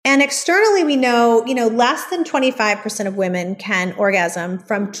And externally, we know, less than 25% of women can orgasm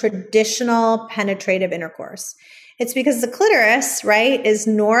from traditional penetrative intercourse. It's because the clitoris, right, is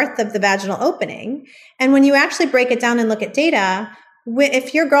north of the vaginal opening. And when you actually break it down and look at data,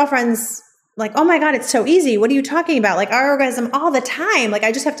 if your girlfriend's like, oh my God, it's so easy. What are you talking about? Like, I orgasm all the time. Like,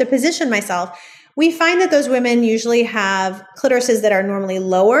 I just have to position myself. We find that those women usually have clitorises that are normally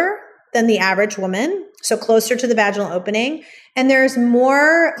lower than the average woman, so closer to the vaginal opening. And there's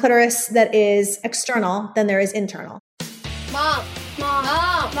more clitoris that is external than there is internal. Mom, mom,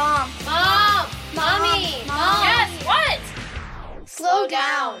 mom, mom, mom, mommy, mom. Yes, what? Slow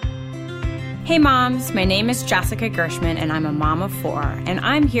down. Hey moms, my name is Jessica Gershman and I'm a mom of 4, and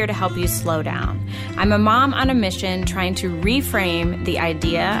I'm here to help you slow down. I'm a mom on a mission trying to reframe the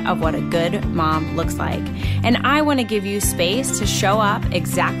idea of what a good mom looks like. And I want to give you space to show up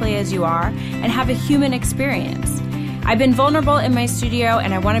exactly as you are and have a human experience. I've been vulnerable in my studio,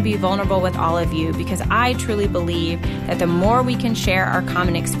 and I want to be vulnerable with all of you because I truly believe that the more we can share our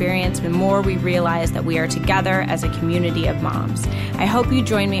common experience, the more we realize that we are together as a community of moms. I hope you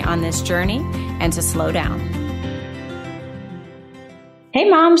join me on this journey and to slow down. Hey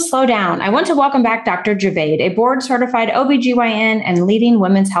moms, slow down. I want to welcome back Dr. Javaid, a board-certified OBGYN and leading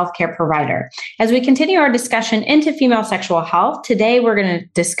women's healthcare provider. As we continue our discussion into female sexual health, today we're going to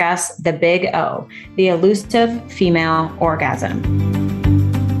discuss the big O, the elusive female orgasm.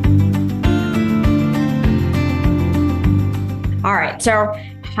 All right, so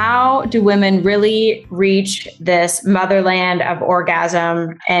how do women really reach this motherland of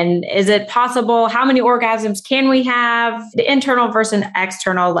orgasm? And is it possible? How many orgasms can we have? The internal versus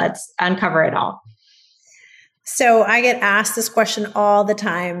external, let's uncover it all. So I get asked this question all the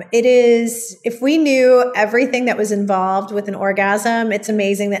time. It is, if we knew everything that was involved with an orgasm, it's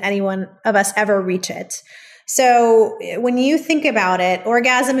amazing that any one of us ever reach it. So when you think about it,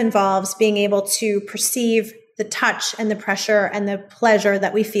 orgasm involves being able to perceive the touch and the pressure and the pleasure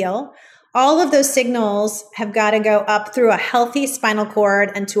that we feel. All of those signals have got to go up through a healthy spinal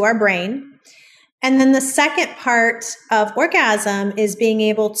cord and to our brain. And then the second part of orgasm is being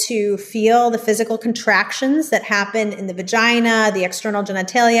able to feel the physical contractions that happen in the vagina, the external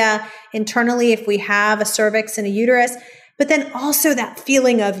genitalia, internally if we have a cervix and a uterus, but then also that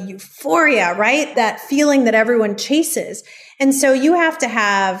feeling of euphoria, right? That feeling that everyone chases. And so you have to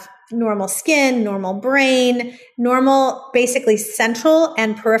have normal skin, normal brain, normal, basically central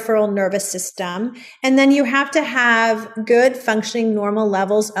and peripheral nervous system. And then you have to have good functioning normal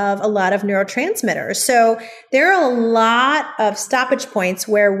levels of a lot of neurotransmitters. So there are a lot of stoppage points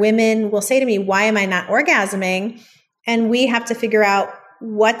where women will say to me, why am I not orgasming? And we have to figure out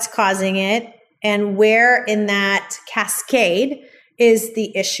what's causing it and where in that cascade is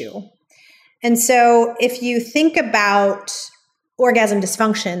the issue. And so if you think about orgasm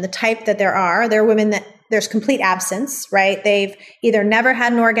dysfunction, the type that there are women that there's complete absence, right? They've either never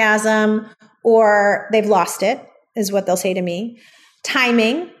had an orgasm or they've lost it, is what they'll say to me.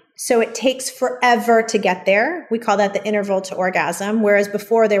 Timing. So it takes forever to get there. We call that the interval to orgasm. Whereas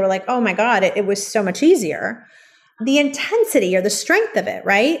before they were like, oh my God, it was so much easier. The intensity or the strength of it,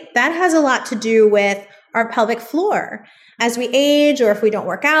 right? That has a lot to do with our pelvic floor. As we age, or if we don't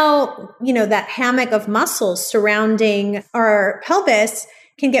work out, that hammock of muscles surrounding our pelvis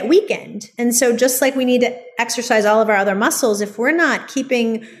can get weakened. And so just like we need to exercise all of our other muscles, if we're not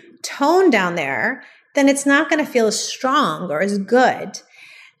keeping tone down there, then it's not going to feel as strong or as good.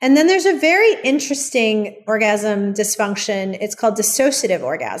 And then there's a very interesting orgasm dysfunction. It's called dissociative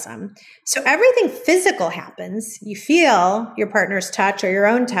orgasm. So everything physical happens. You feel your partner's touch or your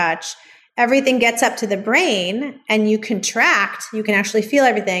own touch. Everything gets up to the brain and you contract, you can actually feel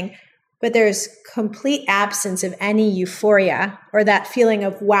everything, but there's complete absence of any euphoria or that feeling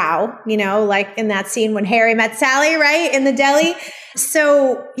of wow, like in that scene when Harry met Sally, right? In the deli.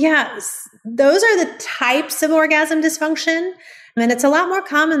 So yeah, those are the types of orgasm dysfunction. And it's a lot more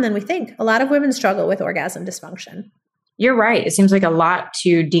common than we think. A lot of women struggle with orgasm dysfunction. You're right. It seems like a lot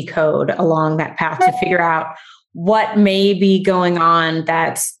to decode along that path to figure out what may be going on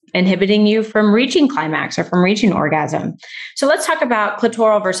that's inhibiting you from reaching climax or from reaching orgasm. So let's talk about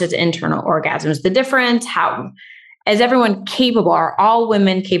clitoral versus internal orgasms. The difference, how is everyone capable? Are all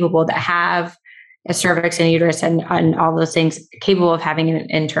women capable that have a cervix and uterus and all those things capable of having an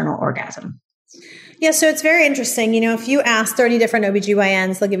internal orgasm? Yeah, so it's very interesting. If you ask 30 different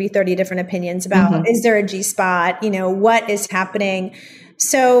OBGYNs, they'll give you 30 different opinions about, is there a G-spot? What is happening?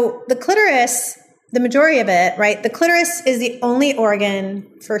 So the clitoris, the majority of it, right? The clitoris is the only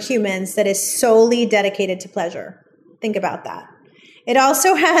organ for humans that is solely dedicated to pleasure. Think about that. It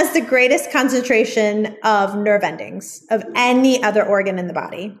also has the greatest concentration of nerve endings of any other organ in the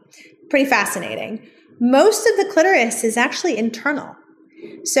body. Pretty fascinating. Most of the clitoris is actually internal.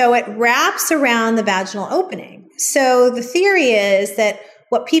 So it wraps around the vaginal opening. So the theory is that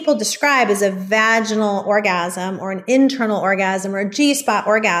what people describe as a vaginal orgasm or an internal orgasm or a G-spot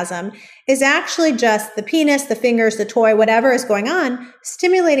orgasm is actually just the penis, the fingers, the toy, whatever is going on,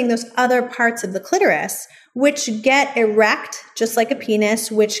 stimulating those other parts of the clitoris, which get erect, just like a penis,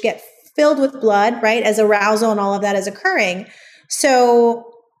 which get filled with blood, right, as arousal and all of that is occurring.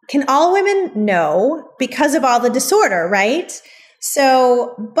 So can all women? No, because of all the disorder, right?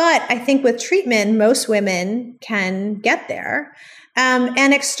 So, but I think with treatment, most women can get there.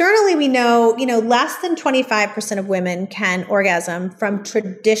 And externally, we know, less than 25% of women can orgasm from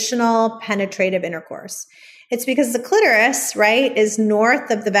traditional penetrative intercourse. It's because the clitoris, right, is north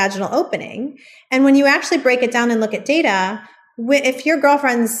of the vaginal opening. And when you actually break it down and look at data, if your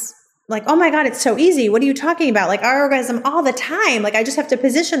girlfriend's like, oh my God, it's so easy. What are you talking about? Like, I orgasm all the time. Like, I just have to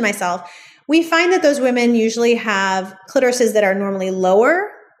position myself. We find that those women usually have clitorises that are normally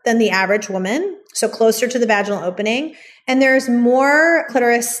lower than the average woman, so closer to the vaginal opening. And there's more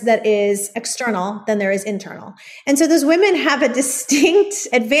clitoris that is external than there is internal. And so those women have a distinct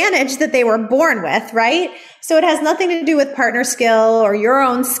advantage that they were born with, right? So it has nothing to do with partner skill or your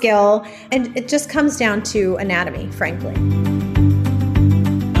own skill. And it just comes down to anatomy, frankly.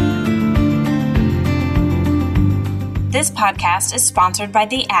 This podcast is sponsored by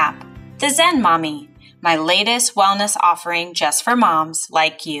the app, The Zen Mommy, my latest wellness offering just for moms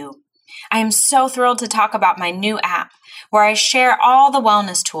like you. I am so thrilled to talk about my new app, where I share all the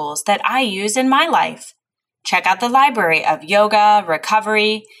wellness tools that I use in my life. Check out the library of yoga,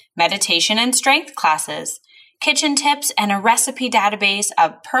 recovery, meditation, and strength classes, kitchen tips, and a recipe database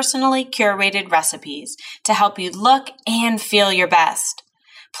of personally curated recipes to help you look and feel your best.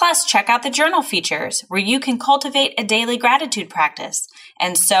 Plus, check out the journal features, where you can cultivate a daily gratitude practice,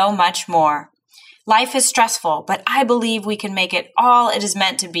 and so much more. Life is stressful, but I believe we can make it all it is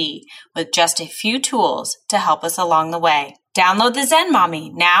meant to be with just a few tools to help us along the way. Download the Zen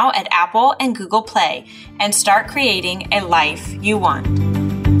Mommy now at Apple and Google Play and start creating a life you want.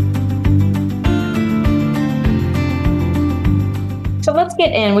 So let's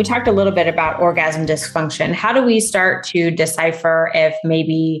get in. We talked a little bit about orgasm dysfunction. How do we start to decipher if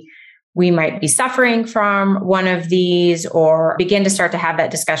maybe we might be suffering from one of these, or begin to start to have that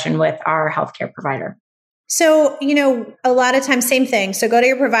discussion with our healthcare provider? So, a lot of times, same thing. So go to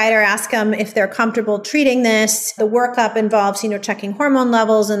your provider, ask them if they're comfortable treating this. The workup involves, checking hormone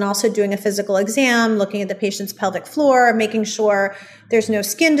levels and also doing a physical exam, looking at the patient's pelvic floor, making sure there's no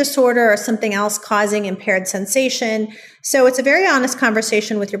skin disorder or something else causing impaired sensation. So it's a very honest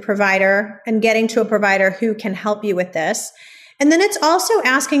conversation with your provider and getting to a provider who can help you with this. And then it's also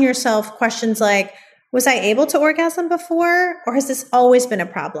asking yourself questions like, was I able to orgasm before, or has this always been a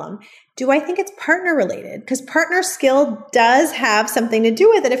problem? Do I think it's partner related? Because partner skill does have something to do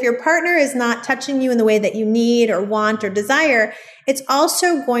with it. If your partner is not touching you in the way that you need or want or desire, it's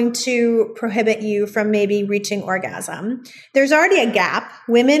also going to prohibit you from maybe reaching orgasm. There's already a gap.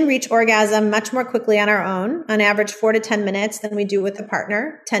 Women reach orgasm much more quickly on our own, on average 4 to 10 minutes than we do with a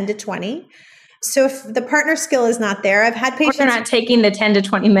partner, 10 to 20. So if the partner skill is not there, I've had patients— Or they're not taking the 10 to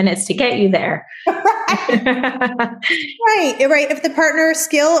 20 minutes to get you there. Right. If the partner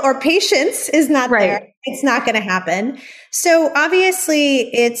skill or patience is not there, it's not going to happen. So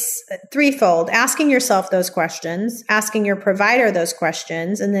obviously it's threefold: asking yourself those questions, asking your provider those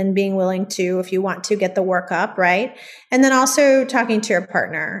questions, and then being willing to, if you want to, get the workup, right? And then also talking to your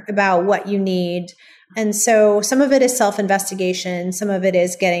partner about what you need. And so some of it is self-investigation. Some of it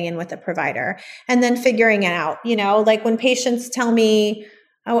is getting in with a provider and then figuring it out. Like when patients tell me,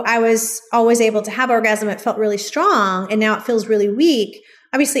 oh, I was always able to have orgasm, it felt really strong, and now it feels really weak.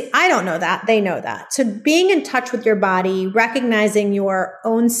 Obviously, I don't know that. They know that. So being in touch with your body, recognizing your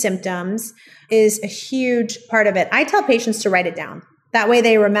own symptoms is a huge part of it. I tell patients to write it down. That way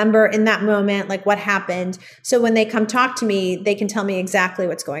they remember in that moment, like what happened. So when they come talk to me, they can tell me exactly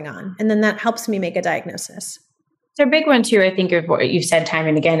what's going on. And then that helps me make a diagnosis. So a big one too, I think, of what you've said time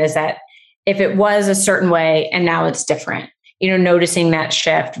and again, is that if it was a certain way and now it's different, noticing that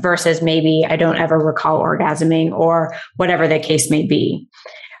shift versus maybe I don't ever recall orgasming or whatever the case may be.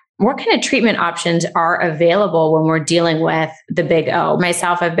 What kind of treatment options are available when we're dealing with the big O?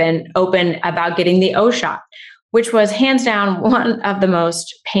 Myself, I've been open about getting the O shot, which was hands down one of the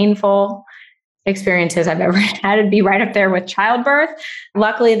most painful experiences I've ever had. It'd be right up there with childbirth.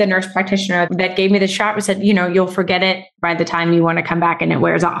 Luckily, the nurse practitioner that gave me the shot said, you'll forget it by the time you want to come back and it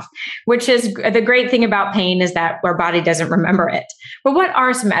wears off, which is the great thing about pain is that our body doesn't remember it. But what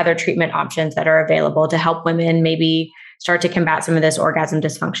are some other treatment options that are available to help women maybe start to combat some of this orgasm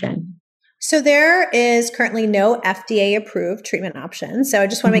dysfunction? So there is currently no FDA approved treatment option. So I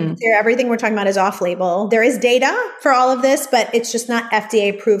just want to make it clear, everything we're talking about is off label. There is data for all of this, but it's just not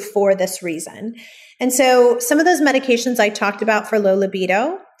FDA approved for this reason. And so some of those medications I talked about for low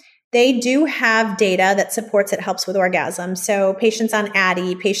libido, they do have data that supports it helps with orgasm. So patients on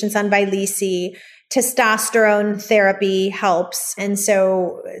Addyi, patients on Vyleesi, testosterone therapy helps. And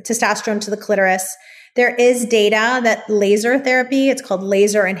so testosterone to the clitoris. There is data that laser therapy, it's called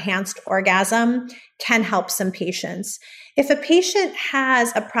laser enhanced orgasm, can help some patients. If a patient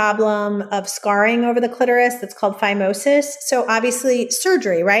has a problem of scarring over the clitoris, that's called phimosis. So obviously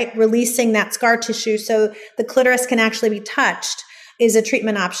surgery, right? Releasing that scar tissue so the clitoris can actually be touched is a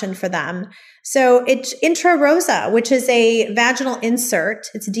treatment option for them. So it's Intra Rosa, which is a vaginal insert.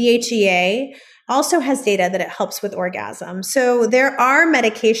 It's DHEA. Also has data that it helps with orgasm. So there are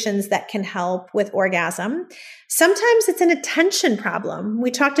medications that can help with orgasm. Sometimes it's an attention problem.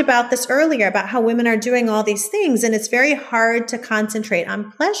 We talked about this earlier about how women are doing all these things and it's very hard to concentrate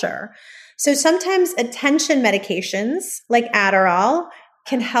on pleasure. So sometimes attention medications like Adderall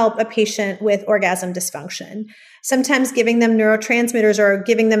can help a patient with orgasm dysfunction. Sometimes giving them neurotransmitters or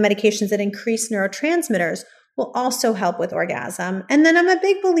giving them medications that increase neurotransmitters will also help with orgasm. And then I'm a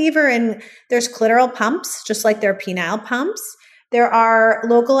big believer in there's clitoral pumps, just like there are penile pumps. There are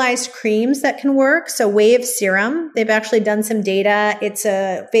localized creams that can work. So Wave Serum, they've actually done some data. It's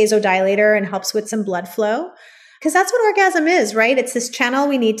a vasodilator and helps with some blood flow. Because that's what orgasm is, right? It's this channel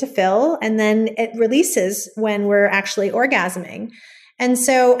we need to fill and then it releases when we're actually orgasming. And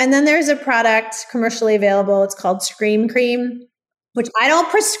then there's a product commercially available. It's called Scream Cream, which I don't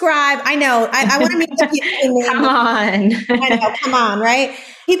prescribe. I know. I want to make the people Come on. I know. Come on, right?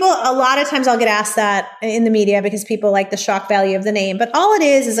 People, a lot of times I'll get asked that in the media because people like the shock value of the name. But all it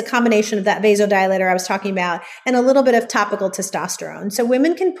is a combination of that vasodilator I was talking about and a little bit of topical testosterone. So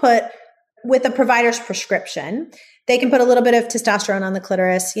women can put, with a provider's prescription, they can put a little bit of testosterone on the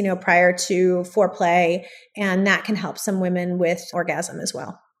clitoris, prior to foreplay. And that can help some women with orgasm as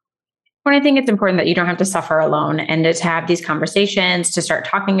well. Well, I think it's important that you don't have to suffer alone and to have these conversations, to start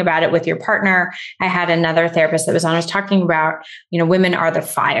talking about it with your partner. I had another therapist that was on, I was talking about, women are the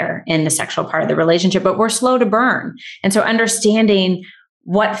fire in the sexual part of the relationship, but we're slow to burn. And so understanding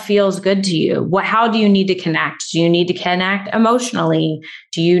what feels good to you, how do you need to connect? Do you need to connect emotionally?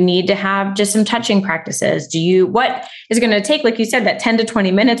 Do you need to have just some touching practices? What is going to take, like you said, that 10 to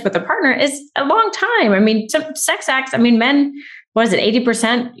 20 minutes with a partner is a long time. I mean, some sex acts, men,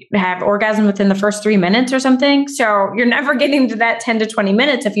 80% have orgasm within the first 3 minutes or something. So you're never getting to that 10 to 20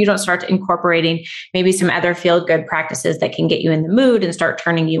 minutes if you don't start incorporating maybe some other feel-good practices that can get you in the mood and start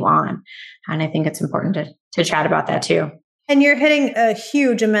turning you on. And I think it's important to chat about that too. And you're hitting a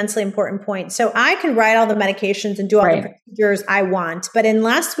huge, immensely important point. So I can write all the medications and do all the procedures I want, but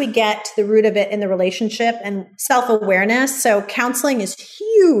unless we get to the root of it in the relationship and self-awareness, so counseling is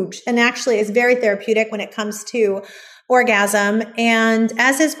huge and actually is very therapeutic when it comes to orgasm, and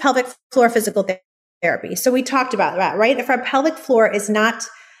as is pelvic floor physical therapy. So we talked about that, right? If our pelvic floor is not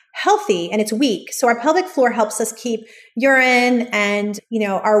healthy and it's weak, so our pelvic floor helps us keep urine and,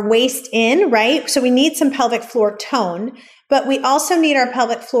 our waste in, right? So we need some pelvic floor tone, but we also need our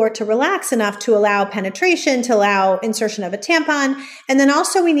pelvic floor to relax enough to allow penetration, to allow insertion of a tampon. And then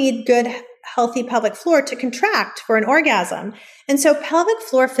also we need good, healthy pelvic floor to contract for an orgasm. And so pelvic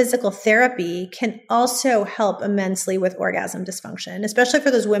floor physical therapy can also help immensely with orgasm dysfunction, especially for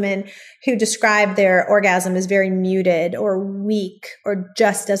those women who describe their orgasm as very muted or weak or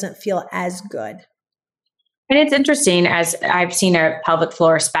just doesn't feel as good. And it's interesting, as I've seen a pelvic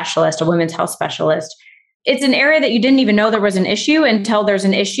floor specialist, a women's health specialist, it's an area that you didn't even know there was an issue until there's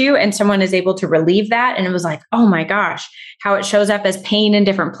an issue and someone is able to relieve that. And it was like, oh my gosh, how it shows up as pain in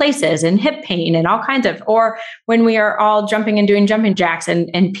different places and hip pain and all kinds of, or when we are all jumping and doing jumping jacks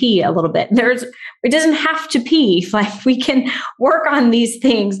and pee a little bit, it doesn't have to pee. Like we can work on these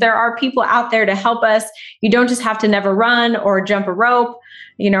things. There are people out there to help us. You don't just have to never run or jump a rope,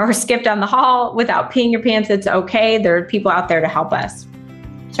 or skip down the hall without peeing your pants. It's okay. There are people out there to help us.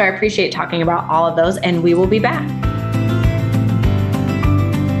 So I appreciate talking about all of those, and we will be back.